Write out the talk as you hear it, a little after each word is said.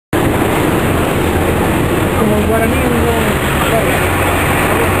guaraní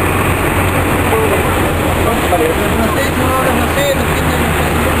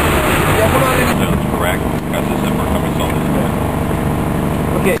no correct, because this is we're coming on this way.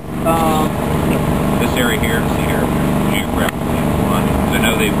 Okay, This area here, see here, geographically, one. So I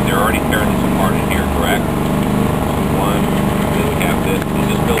know they're already tearing this apart in here, correct? So one, then we have this. Is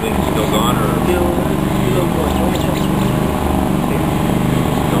this building still gone or? Still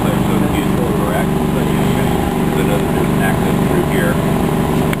there, so it's useful, correct? So I know that there's access through here.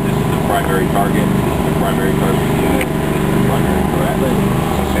 This is the primary target. This is the primary target unit. This is the primary, correct?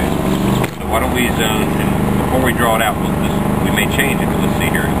 Okay. So why don't we zone, and before we draw it out, we may change it. Let's see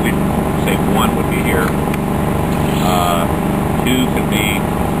here. We say one would be here. Two could be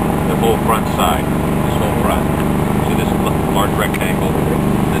the whole front side. This whole front. So this large rectangle.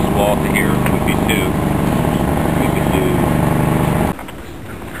 This wall to here would be two. We could do.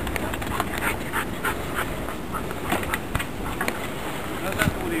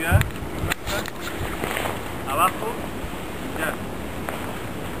 Abajo, ya.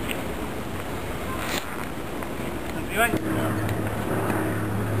 Arriba y...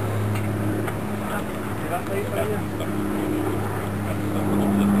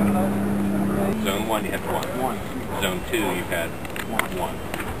 Zone 1 you had one. Zone 2 you had one.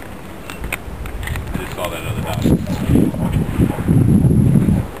 I just saw that other dot.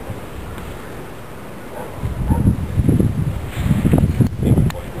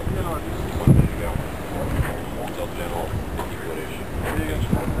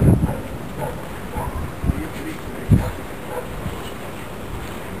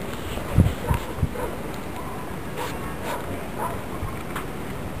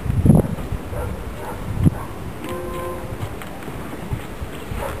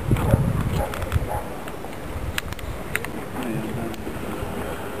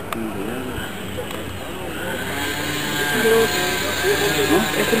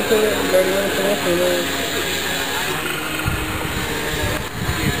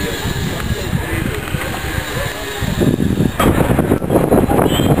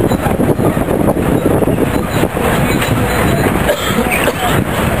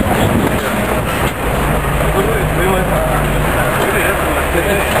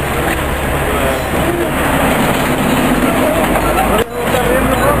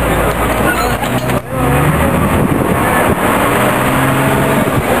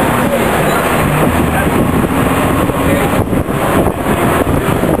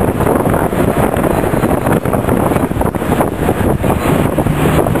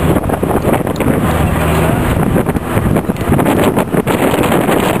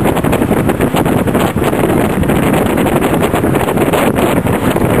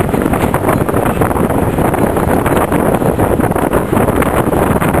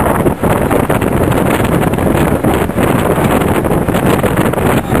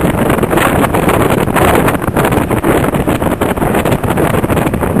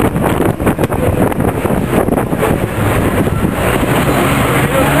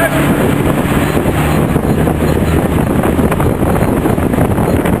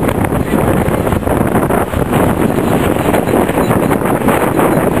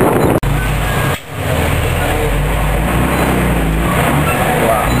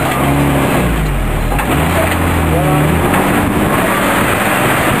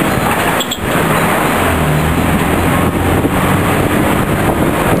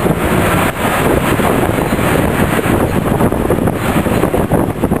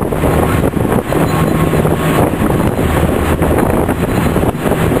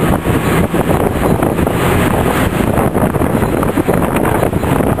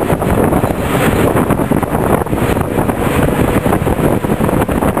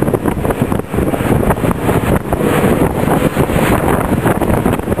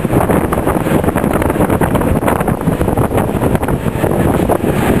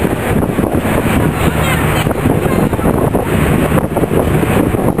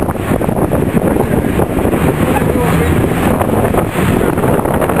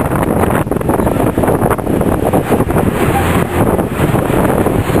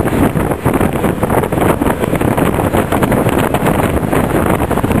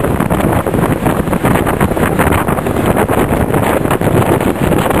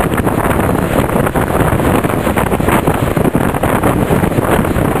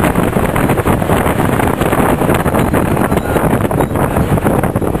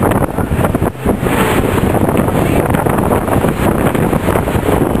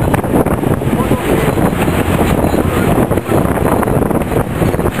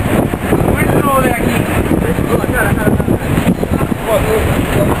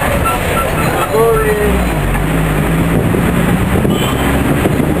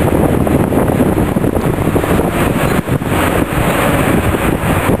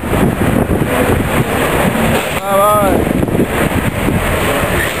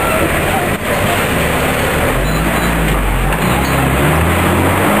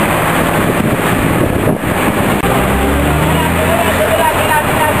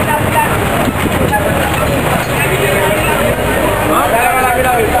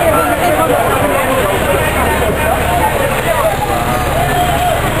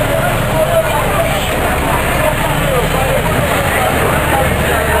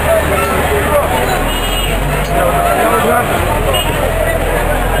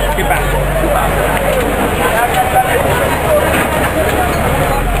 ¿Qué pasa?